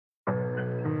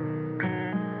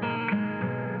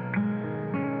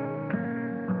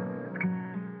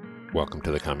Welcome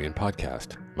to the Commune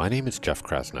Podcast. My name is Jeff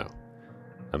Krasno.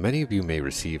 Now, many of you may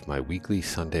receive my weekly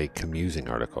Sunday Commusing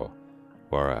article,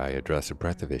 where I address a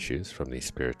breadth of issues from the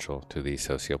spiritual to the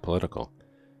socio-political.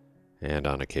 And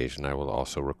on occasion, I will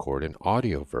also record an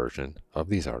audio version of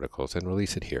these articles and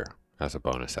release it here as a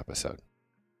bonus episode.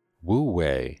 Wu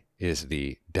Wei is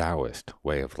the Taoist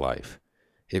way of life.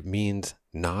 It means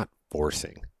not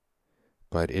forcing,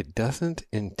 but it doesn't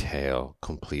entail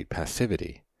complete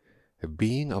passivity.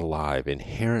 Being alive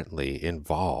inherently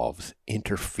involves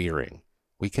interfering.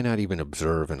 We cannot even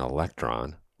observe an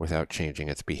electron without changing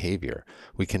its behavior.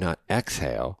 We cannot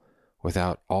exhale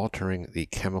without altering the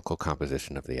chemical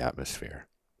composition of the atmosphere.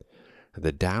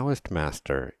 The Taoist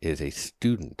master is a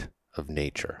student of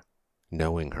nature.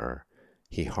 Knowing her,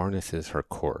 he harnesses her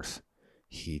course.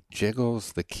 He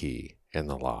jiggles the key in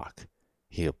the lock.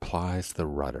 He applies the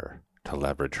rudder to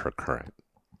leverage her current.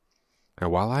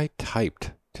 And while I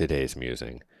typed today's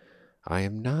musing, I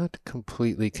am not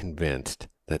completely convinced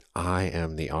that I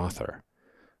am the author.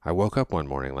 I woke up one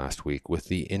morning last week with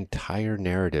the entire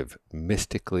narrative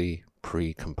mystically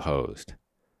pre-composed.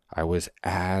 I was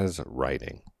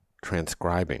writing,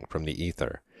 transcribing from the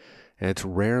ether, and it's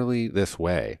rarely this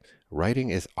way. Writing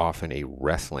is often a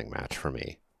wrestling match for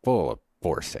me, full of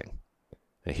forcing.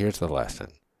 And here's the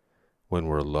lesson. When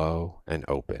we're low and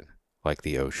open, like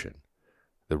the ocean,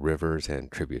 the rivers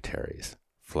and tributaries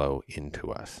flow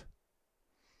into us.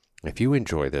 If you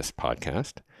enjoy this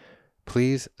podcast,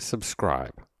 please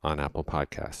subscribe on Apple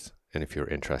Podcasts. And if you're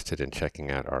interested in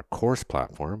checking out our course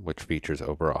platform, which features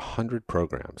over 100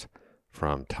 programs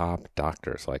from top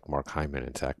doctors like Mark Hyman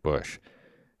and Zach Bush,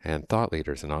 and thought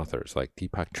leaders and authors like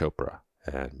Deepak Chopra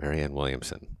and Marianne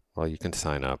Williamson, well, you can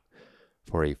sign up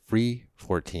for a free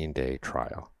 14-day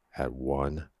trial at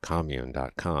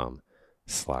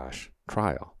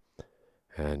onecommune.com/trial.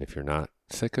 And if you're not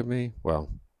sick of me, well,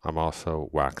 I'm also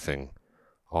waxing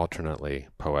alternately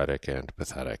poetic and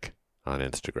pathetic on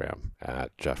Instagram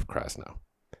at Jeff Krasno.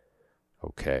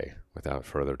 Okay, without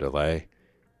further delay,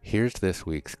 here's this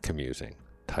week's commusing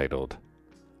titled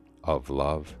Of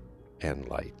Love and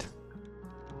Light.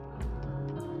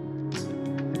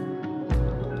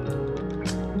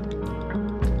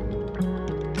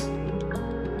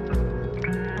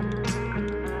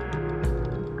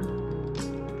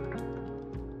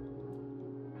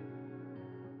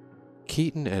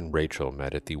 Keaton and Rachel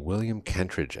met at the William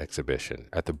Kentridge exhibition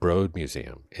at the Broad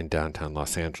Museum in downtown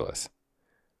Los Angeles.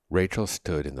 Rachel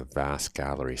stood in the vast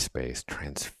gallery space,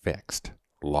 transfixed,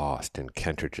 lost in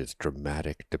Kentridge's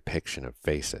dramatic depiction of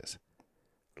faces.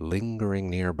 Lingering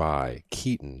nearby,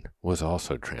 Keaton was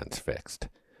also transfixed,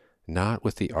 not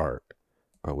with the art,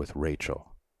 but with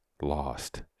Rachel,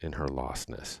 lost in her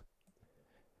lostness.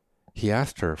 He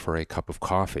asked her for a cup of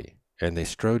coffee, and they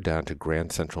strode down to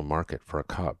Grand Central Market for a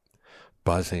cup.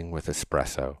 Buzzing with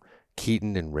espresso,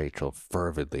 Keaton and Rachel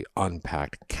fervidly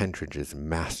unpacked Kentridge's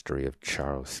mastery of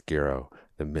chiaroscuro,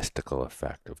 the mystical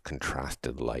effect of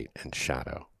contrasted light and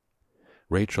shadow.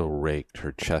 Rachel raked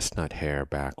her chestnut hair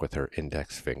back with her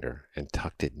index finger and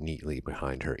tucked it neatly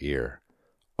behind her ear,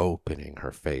 opening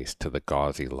her face to the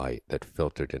gauzy light that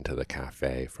filtered into the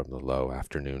cafe from the low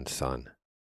afternoon sun.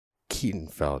 Keaton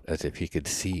felt as if he could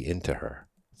see into her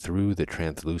through the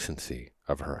translucency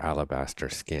of her alabaster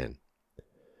skin.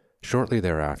 Shortly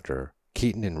thereafter,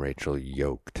 Keaton and Rachel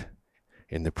yoked.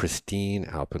 In the pristine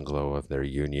alpenglow of their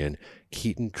union,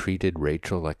 Keaton treated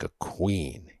Rachel like a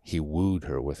queen. He wooed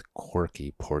her with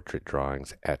quirky portrait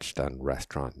drawings etched on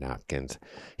restaurant napkins.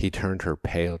 He turned her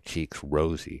pale cheeks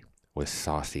rosy with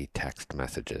saucy text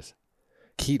messages.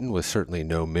 Keaton was certainly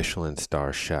no Michelin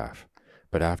star chef,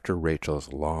 but after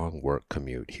Rachel's long work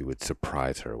commute, he would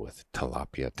surprise her with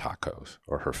tilapia tacos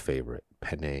or her favorite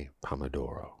penne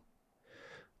pomodoro.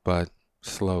 But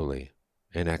slowly,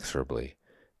 inexorably,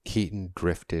 Keaton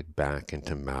drifted back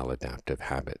into maladaptive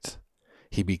habits.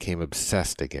 He became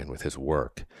obsessed again with his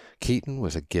work. Keaton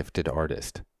was a gifted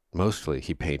artist. Mostly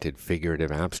he painted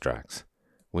figurative abstracts.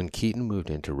 When Keaton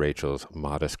moved into Rachel's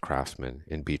Modest Craftsman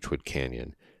in Beechwood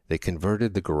Canyon, they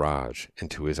converted the garage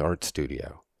into his art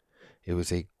studio. It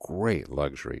was a great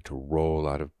luxury to roll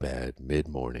out of bed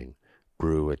mid-morning,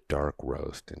 brew a dark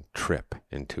roast, and trip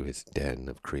into his den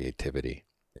of creativity.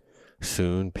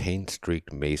 Soon,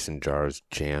 paint-streaked mason jars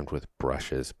jammed with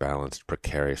brushes balanced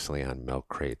precariously on milk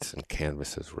crates, and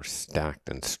canvases were stacked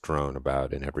and strewn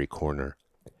about in every corner.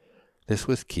 This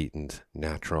was Keaton's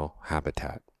natural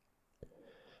habitat.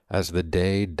 As the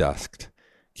day dusked,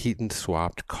 Keaton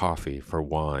swapped coffee for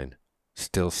wine,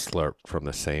 still slurped from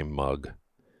the same mug.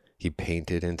 He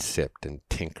painted and sipped and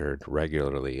tinkered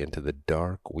regularly into the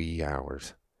dark wee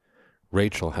hours.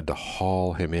 Rachel had to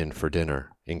haul him in for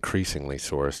dinner increasingly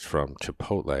sourced from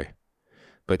Chipotle.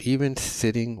 But even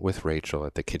sitting with Rachel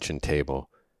at the kitchen table,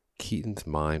 Keaton's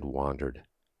mind wandered.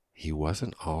 He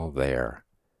wasn't all there,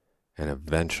 and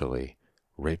eventually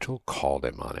Rachel called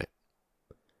him on it.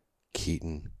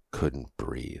 Keaton couldn't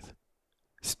breathe.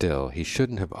 Still, he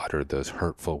shouldn't have uttered those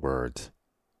hurtful words,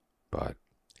 but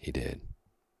he did.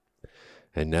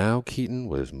 And now Keaton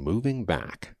was moving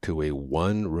back to a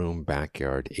one-room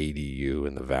backyard ADU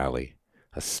in the valley,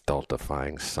 a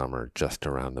stultifying summer just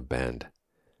around the bend.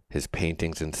 His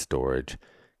paintings in storage,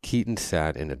 Keaton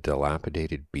sat in a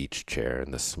dilapidated beach chair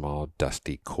in the small,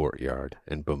 dusty courtyard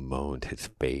and bemoaned his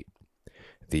fate.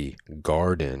 The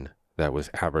garden that was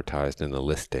advertised in the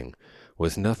listing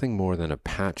was nothing more than a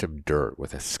patch of dirt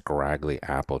with a scraggly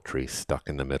apple tree stuck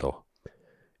in the middle.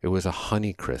 It was a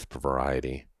Honeycrisp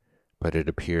variety, but it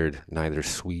appeared neither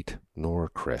sweet nor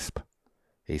crisp.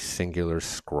 A singular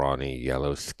scrawny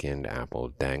yellow-skinned apple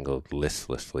dangled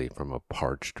listlessly from a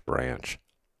parched branch.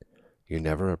 You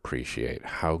never appreciate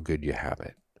how good you have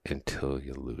it until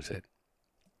you lose it.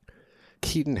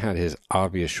 Keaton had his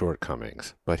obvious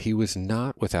shortcomings, but he was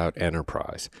not without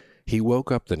enterprise. He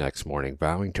woke up the next morning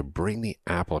vowing to bring the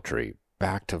apple tree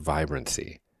back to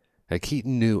vibrancy.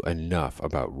 Keaton knew enough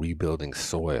about rebuilding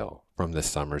soil from the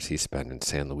summers he spent in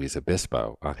San Luis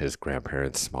Obispo on his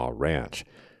grandparents' small ranch.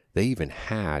 They even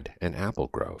had an apple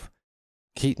grove.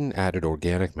 Keaton added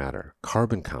organic matter,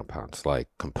 carbon compounds like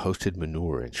composted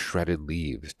manure and shredded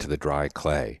leaves to the dry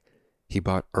clay. He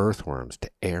bought earthworms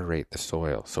to aerate the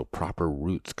soil so proper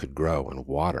roots could grow and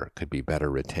water could be better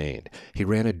retained. He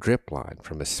ran a drip line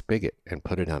from a spigot and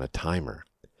put it on a timer.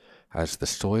 As the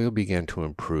soil began to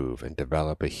improve and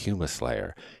develop a humus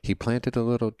layer, he planted a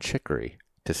little chicory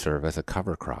to serve as a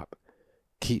cover crop.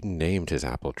 Keaton named his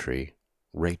apple tree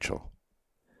Rachel.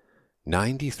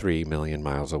 93 million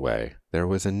miles away, there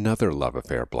was another love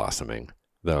affair blossoming,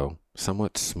 though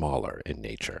somewhat smaller in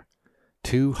nature.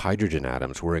 2 hydrogen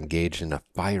atoms were engaged in a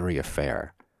fiery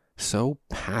affair. So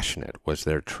passionate was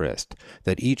their tryst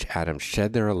that each atom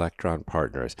shed their electron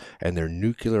partners and their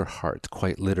nuclear hearts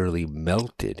quite literally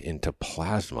melted into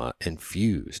plasma and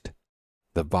fused.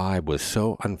 The vibe was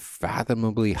so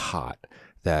unfathomably hot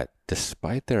that,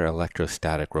 despite their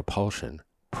electrostatic repulsion,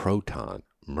 proton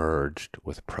merged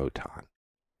with proton.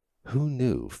 Who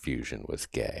knew fusion was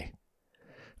gay?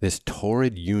 This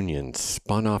torrid union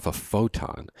spun off a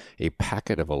photon, a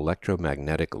packet of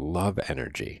electromagnetic love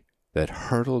energy that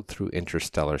hurtled through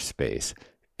interstellar space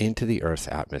into the Earth's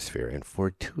atmosphere and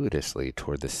fortuitously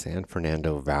toward the San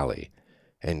Fernando Valley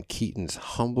and Keaton's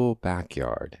humble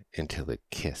backyard until it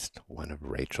kissed one of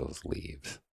Rachel's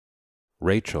leaves.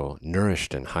 Rachel,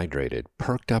 nourished and hydrated,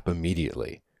 perked up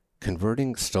immediately.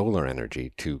 Converting solar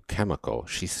energy to chemical,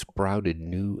 she sprouted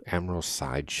new emerald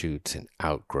side shoots and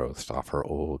outgrowths off her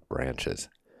old branches.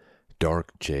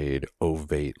 Dark jade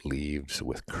ovate leaves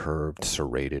with curved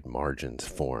serrated margins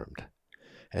formed,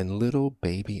 and little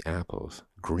baby apples,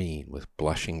 green with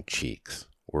blushing cheeks,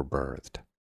 were birthed.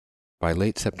 By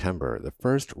late September, the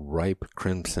first ripe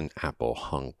crimson apple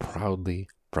hung proudly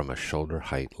from a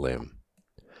shoulder-height limb.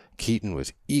 Keaton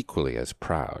was equally as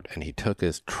proud, and he took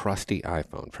his trusty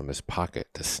iPhone from his pocket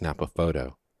to snap a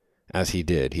photo. As he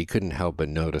did, he couldn't help but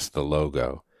notice the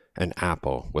logo, an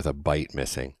apple with a bite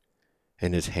missing.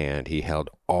 In his hand, he held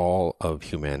all of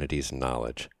humanity's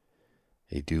knowledge,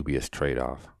 a dubious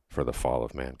trade-off for the fall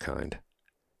of mankind.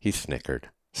 He snickered,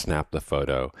 snapped the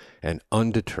photo, and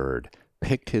undeterred,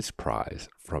 picked his prize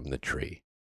from the tree.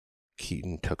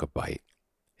 Keaton took a bite.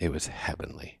 It was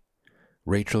heavenly.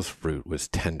 Rachel's fruit was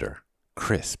tender,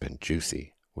 crisp, and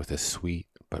juicy, with a sweet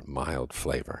but mild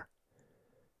flavor.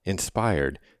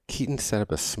 Inspired, Keaton set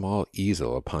up a small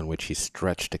easel upon which he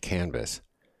stretched a canvas.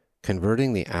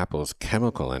 Converting the apple's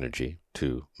chemical energy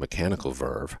to mechanical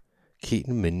verve,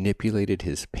 Keaton manipulated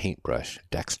his paintbrush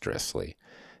dexterously,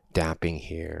 dapping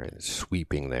here and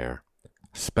sweeping there.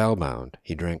 Spellbound,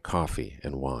 he drank coffee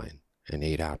and wine and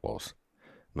ate apples,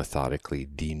 methodically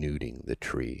denuding the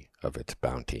tree of its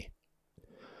bounty.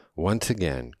 Once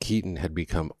again, Keaton had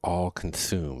become all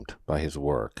consumed by his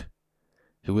work.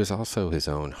 He was also his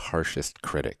own harshest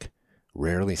critic.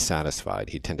 Rarely satisfied,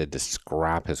 he tended to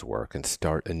scrap his work and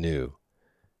start anew.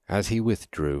 As he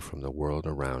withdrew from the world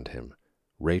around him,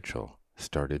 Rachel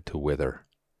started to wither.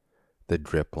 The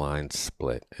drip line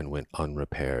split and went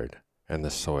unrepaired, and the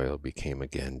soil became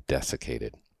again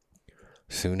desiccated.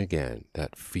 Soon again,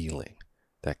 that feeling,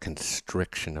 that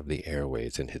constriction of the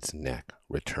airways in his neck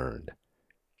returned.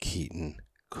 Keaton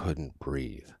couldn't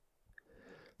breathe.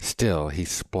 Still, he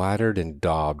splattered and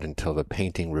daubed until the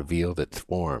painting revealed its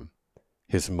form.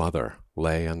 His mother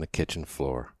lay on the kitchen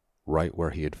floor, right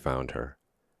where he had found her,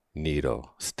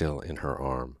 needle still in her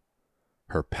arm,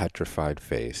 her petrified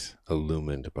face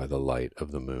illumined by the light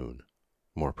of the moon,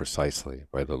 more precisely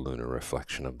by the lunar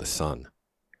reflection of the sun.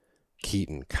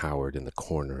 Keaton cowered in the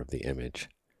corner of the image,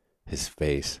 his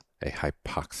face a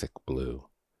hypoxic blue.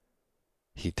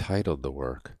 He titled the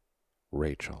work,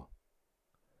 Rachel.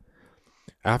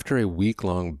 After a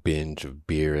week-long binge of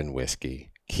beer and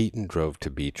whiskey, Keaton drove to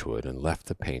Beechwood and left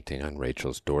the painting on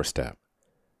Rachel's doorstep.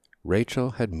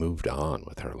 Rachel had moved on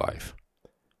with her life.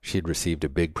 She had received a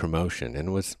big promotion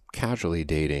and was casually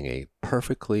dating a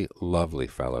perfectly lovely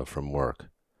fellow from work,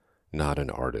 not an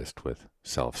artist with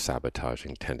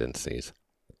self-sabotaging tendencies.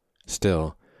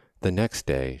 Still, the next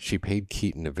day she paid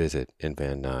Keaton a visit in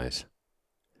Van Nuys.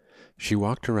 She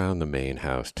walked around the main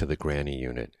house to the granny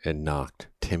unit and knocked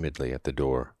timidly at the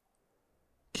door.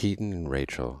 Keaton and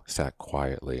Rachel sat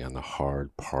quietly on the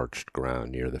hard, parched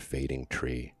ground near the fading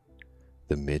tree,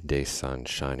 the midday sun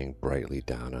shining brightly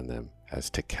down on them as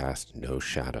to cast no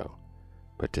shadow,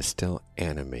 but to still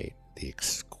animate the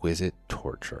exquisite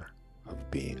torture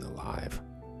of being alive.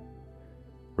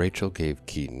 Rachel gave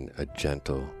Keaton a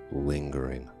gentle,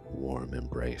 lingering, warm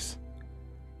embrace,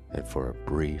 and for a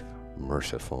brief,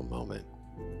 merciful moment,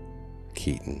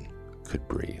 Keaton could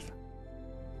breathe.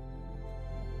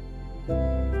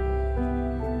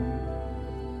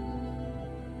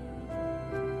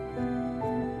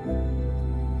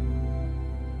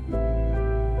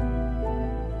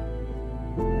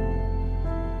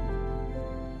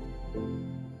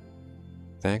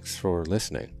 Thanks for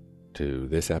listening to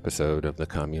this episode of the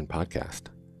Commune Podcast.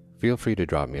 Feel free to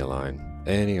drop me a line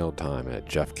any old time at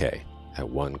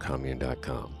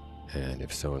jeffk@onecommune.com, and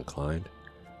if so inclined,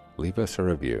 leave us a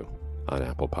review on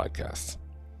Apple Podcasts.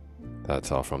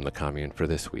 That's all from the Commune for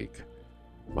this week.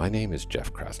 My name is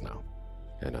Jeff Krasnow,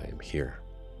 and I am here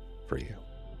for you.